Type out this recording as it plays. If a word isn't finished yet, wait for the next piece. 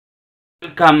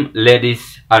Welcome,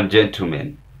 ladies and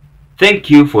gentlemen.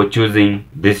 Thank you for choosing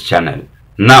this channel.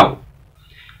 Now,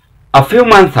 a few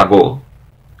months ago,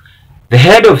 the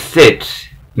head of state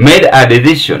made a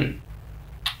decision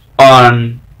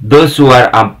on those who are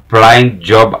applying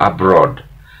job abroad,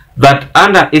 that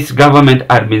under its government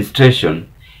administration,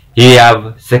 he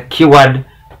have secured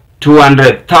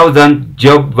 200,000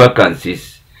 job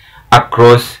vacancies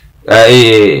across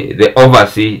the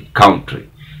overseas country.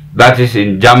 That is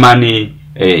in Germany,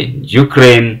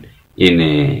 Ukraine,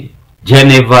 in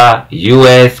Geneva,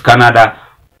 US, Canada,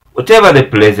 whatever the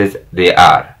places they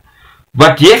are.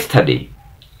 But yesterday,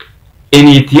 in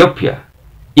Ethiopia,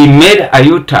 he made a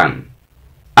U-turn,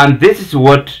 and this is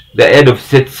what the head of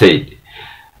state said.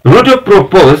 Ruto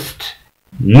proposed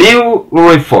new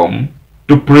reform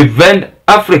to prevent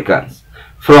Africans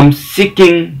from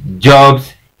seeking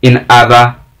jobs in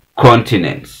other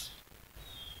continents.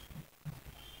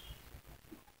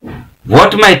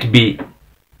 What might be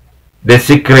the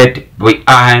secret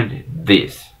behind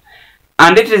this?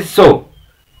 And it is so,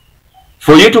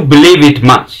 for you to believe it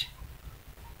much,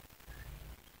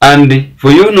 and for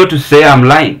you not to say I'm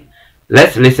lying,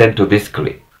 let's listen to this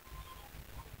clip.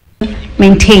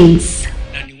 Maintains.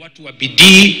 Na ni watu wa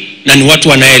bidii, na ni watu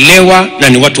wanaelewa, na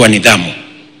ni watu wa nidhamu.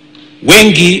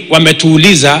 Wengi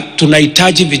wametuuliza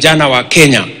tunahitaji vijana wa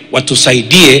Kenya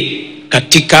watusaidie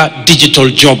katika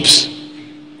digital jobs.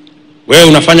 Wewe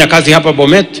unafanya kazi hapa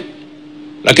Bomet,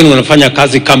 lakini unafanya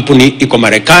kazi kampuni iko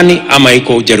Marekani ama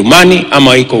iko Ujerumani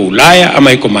ama iko Ulaya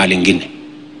ama iko mahali ingine,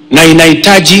 na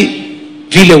inahitaji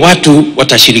vile watu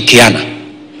watashirikiana.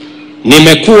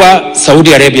 Nimekuwa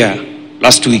Saudi Arabia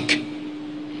last week.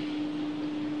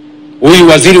 Huyu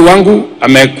waziri wangu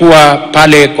amekuwa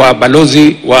pale kwa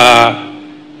balozi wa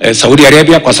Saudi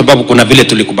Arabia kwa sababu kuna vile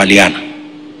tulikubaliana.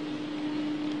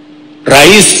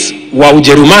 Rais wa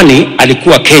Ujerumani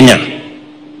alikuwa Kenya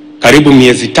karibu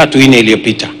miezi 3-4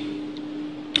 iliyopita.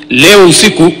 Leo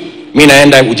usiku mimi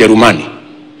naenda Ujerumani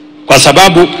kwa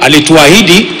sababu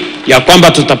alituahidi ya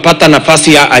kwamba tutapata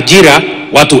nafasi ya ajira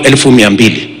watu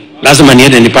 200,000. Lazima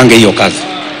niende nipange hiyo kazi.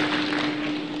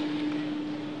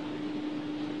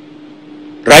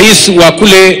 Rais wa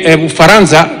kule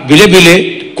Ufaransa vile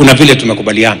vile kuna vile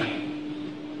tumekubaliana.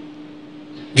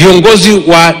 Viongozi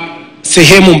wa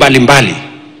sehemu mbalimbali.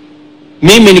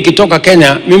 Mimi nikitoka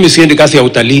Kenya, mimi siendi kazi ya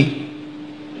utalii.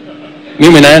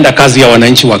 Mimi naenda kazi ya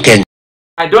wananchi wa Kenya.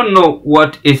 I don't know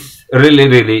what is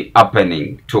really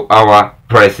happening to our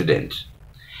president.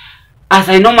 As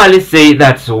I normally say,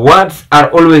 that words are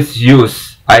always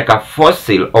used like a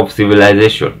fossil of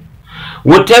civilization.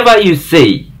 Whatever you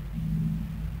say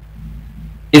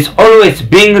is always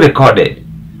being recorded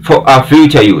for our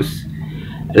future use.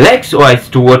 Likewise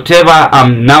to whatever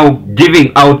I'm now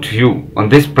giving out to you on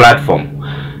this platform,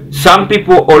 some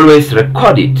people always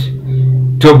record it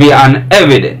to be an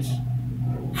evidence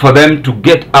for them to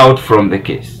get out from the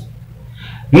case.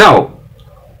 Now,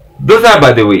 those are,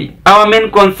 by the way, our main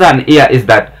concern here is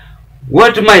that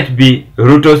what might be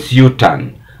Ruto's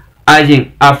U-turn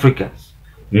urging Africans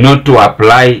not to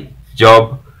apply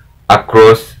job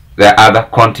across the other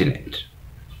continent.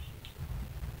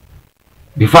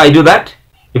 Before I do that,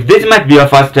 if this might be your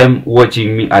first time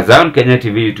watching me as on Kenya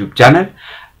TV YouTube channel,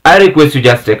 I request you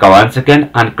just take a 1 second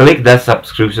and click that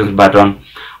subscription button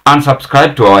and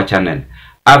subscribe to our channel.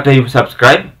 After you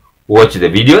subscribe, watch the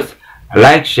videos,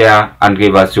 like, share, and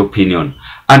give us your opinion.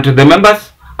 And to the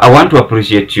members, I want to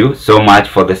appreciate you so much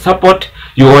for the support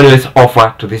you always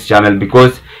offer to this channel,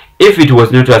 because if it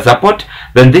was not your support,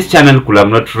 then this channel could have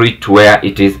not reached where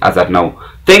it is as of now.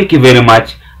 Thank you very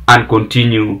much, and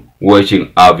continue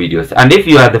watching our videos. And if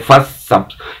you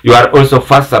are also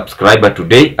first subscriber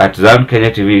today at Zion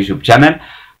Kenya TV YouTube channel,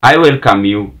 I welcome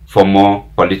you for more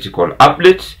political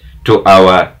updates to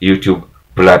our YouTube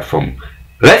platform.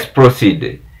 Let's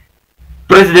proceed.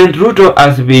 President Ruto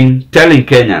has been telling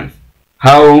Kenyans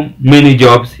how many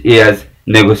jobs he has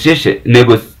negotiated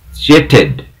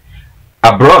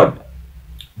abroad,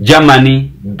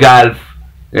 Germany, Gulf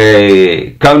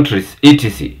countries,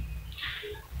 etc.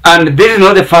 And this is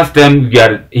not the first time we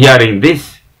are hearing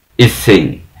this is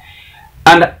saying.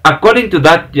 And according to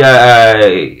that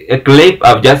a clip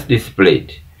I've just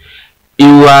displayed,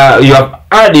 you have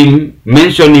heard him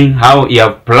mentioning how he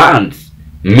have plans,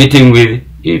 meeting with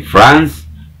France,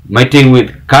 meeting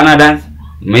with Canada,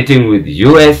 meeting with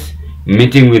US,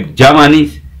 meeting with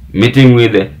Germany, meeting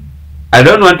with I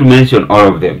don't want to mention all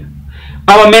of them.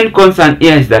 Our main concern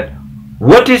here is that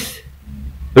what is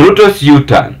Ruto's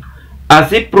U-turn as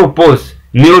he proposed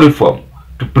new reform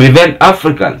to prevent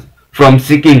Africans from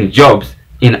seeking jobs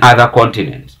in other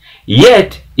continents.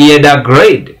 Yet he had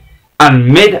agreed and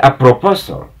made a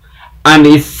proposal and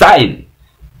is signed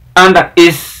under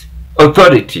his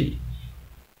authority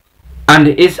and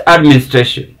his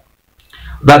administration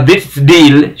that this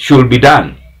deal should be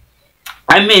done.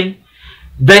 I mean,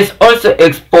 there's also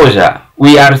exposure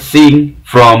we are seeing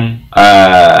from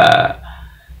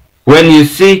when you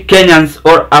see Kenyans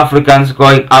or Africans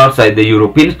going outside the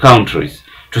European countries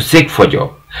to seek for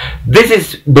job. This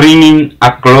is bringing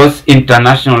a close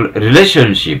international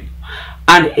relationship,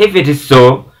 and if it is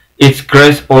so, it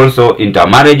creates also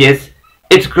intermarriages,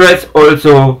 it creates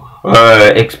also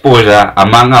exposure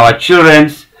among our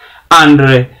children,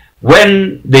 and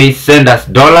when they send us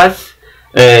dollars,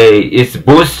 it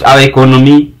boosts our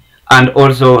economy, and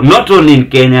also not only in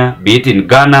Kenya, be it in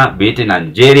Ghana, be it in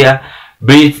Nigeria,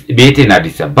 be it in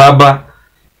Addis Ababa,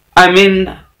 I mean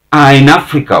in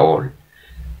Africa all.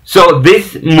 So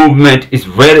this movement is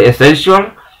very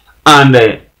essential, and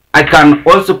I can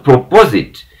also propose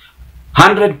it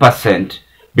 100%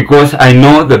 because I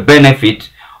know the benefit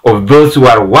of those who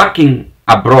are working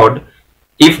abroad.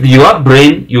 If your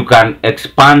brain, you can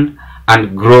expand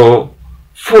and grow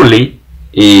fully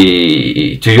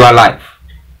to your life.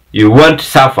 You won't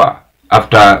suffer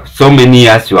after so many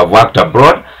years you have worked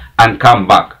abroad and come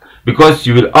back, because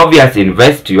you will obviously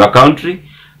invest to your country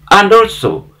and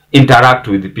also interact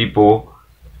with the people.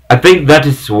 I think that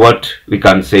is what we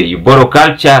can say. You borrow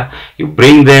culture, you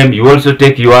bring them, you also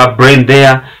take your brain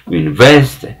there, you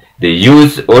invest, they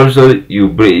use also,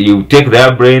 you take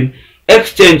their brain,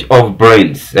 exchange of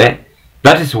brains.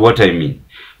 That is what I mean.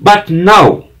 But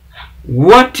now,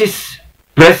 what is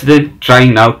President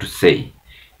trying now to say?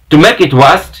 To make it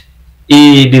worse,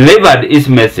 he delivered his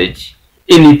message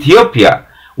in Ethiopia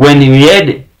when we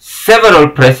had several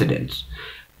presidents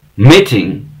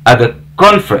meeting at the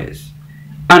conference.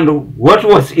 And what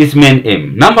was his main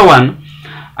aim? Number one,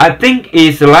 I think he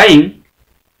is lying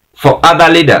for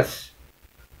other leaders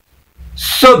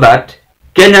so that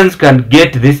Kenyans can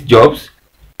get these jobs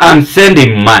and send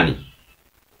him money.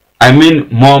 I mean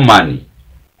more money.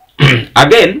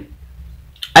 Again,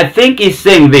 I think he's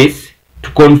saying this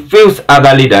to confuse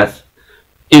other leaders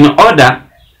in order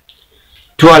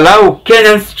to allow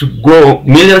Kenyans to go,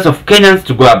 millions of Kenyans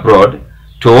to go abroad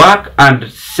to work and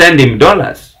send him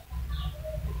dollars.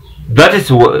 That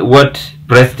is what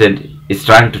President is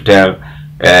trying to tell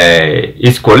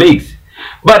his colleagues.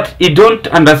 But he don't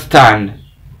understand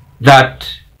that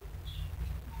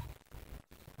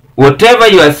whatever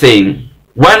you are saying,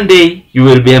 one day you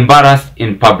will be embarrassed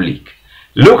in public.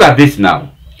 Look at this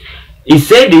now. He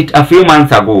said it a few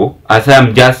months ago, as I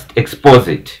am just exposed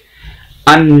it.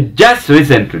 And just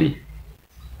recently,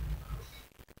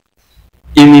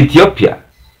 in Ethiopia,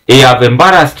 he have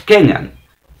embarrassed Kenyan.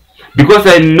 Because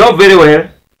I know very well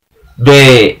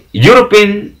the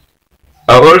European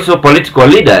also political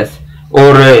leaders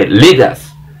or leaders,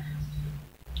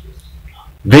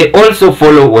 they also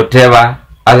follow whatever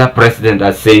other presidents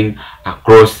are saying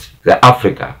across the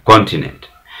Africa continent.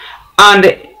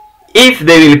 And if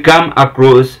they will come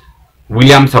across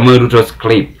William Samoei Ruto's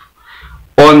clip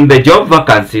on the job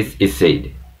vacancies, he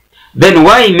said, then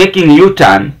why making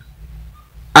U-turn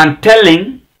and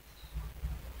telling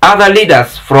other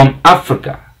leaders from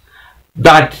Africa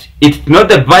that it's not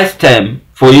the best time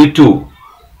for you to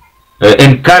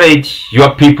encourage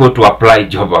your people to apply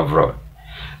job abroad?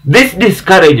 This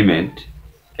discouragement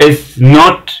is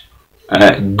not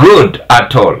good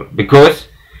at all, because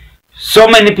so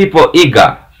many people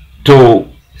eager to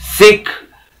seek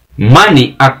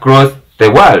money across the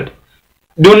world.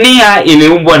 Dunia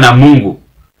iliumbwa na Mungu.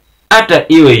 Hata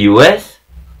iwe US,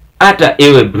 hata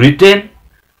iwe Britain,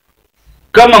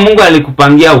 kama Mungu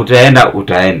alikupangia utaenda,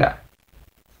 utaenda.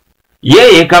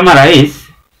 Yeye kama rais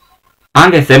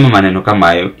angesema maneno kama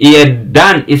hayo. He had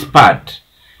done his part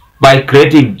by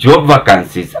creating job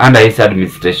vacancies under his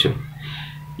administration.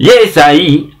 Yeye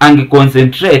sahi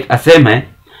angeconcentrate aseme,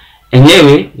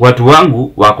 enyewe watu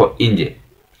wangu wako nje,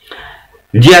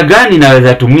 njia gani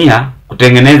naweza tumia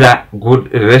kutengeneza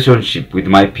good relationship with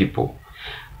my people?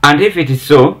 And if it is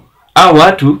so, our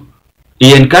watu,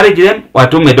 he encourage them,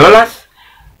 watume dollars,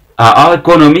 our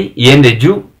economy iende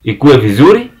juu, ikuwe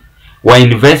vizuri, wa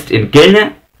invest in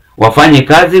Kenya, wafanye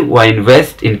kazi, wa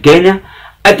invest in Kenya.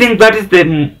 I think that is the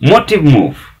motive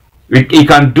move he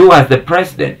can do as the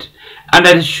president, and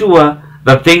ensure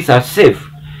that things are safe.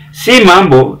 Si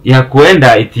mambo ya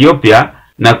kuenda Ethiopia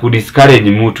na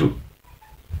kudiscourage mtu.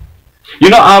 You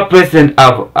know, our president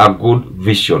have a good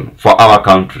vision for our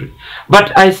country,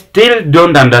 but I still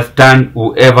don't understand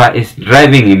whoever is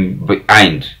driving him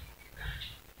behind.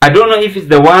 I don't know if it's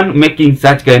the one making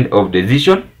such kind of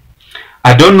decision.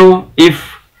 I don't know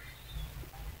if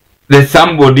there's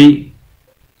somebody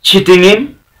cheating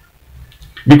him?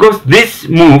 Because this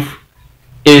move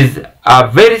is a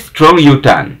very strong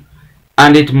U-turn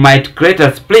and it might create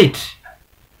a split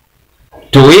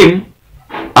to him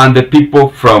and the people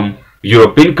from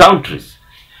European countries,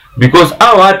 because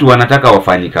hao watu wanataka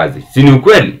wafanyi kazi, si ni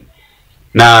ukweli?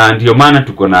 Na ndio maana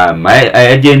tuko na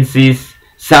agencies,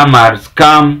 some are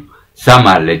scam, some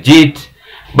are legit,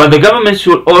 but the government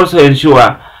should also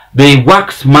ensure they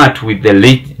work smart with the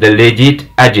legit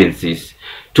agencies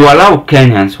to allow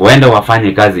Kenyans waende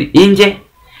wafanye kazi nje.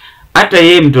 Hata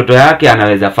yeye mtoto yake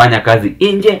anaweza fanya kazi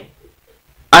nje,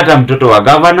 hata mtoto wa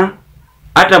governor,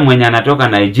 hata mwenye anatoka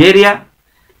Nigeria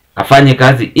afanye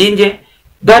kazi nje.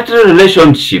 That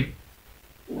relationship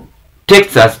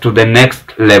takes us to the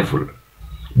next level,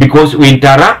 because we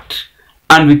interact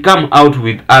and we come out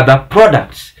with other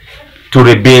products to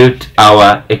rebuild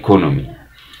our economy.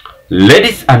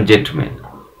 Ladies and gentlemen,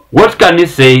 what can you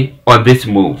say on this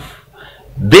move?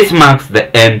 This marks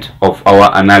the end of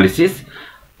our analysis,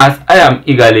 as I am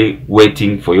eagerly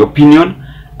waiting for your opinion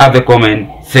at the comment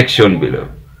section below.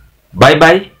 Bye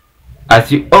bye,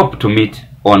 as you hope to meet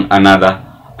on another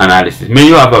analysis. May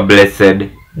you have a blessed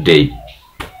day.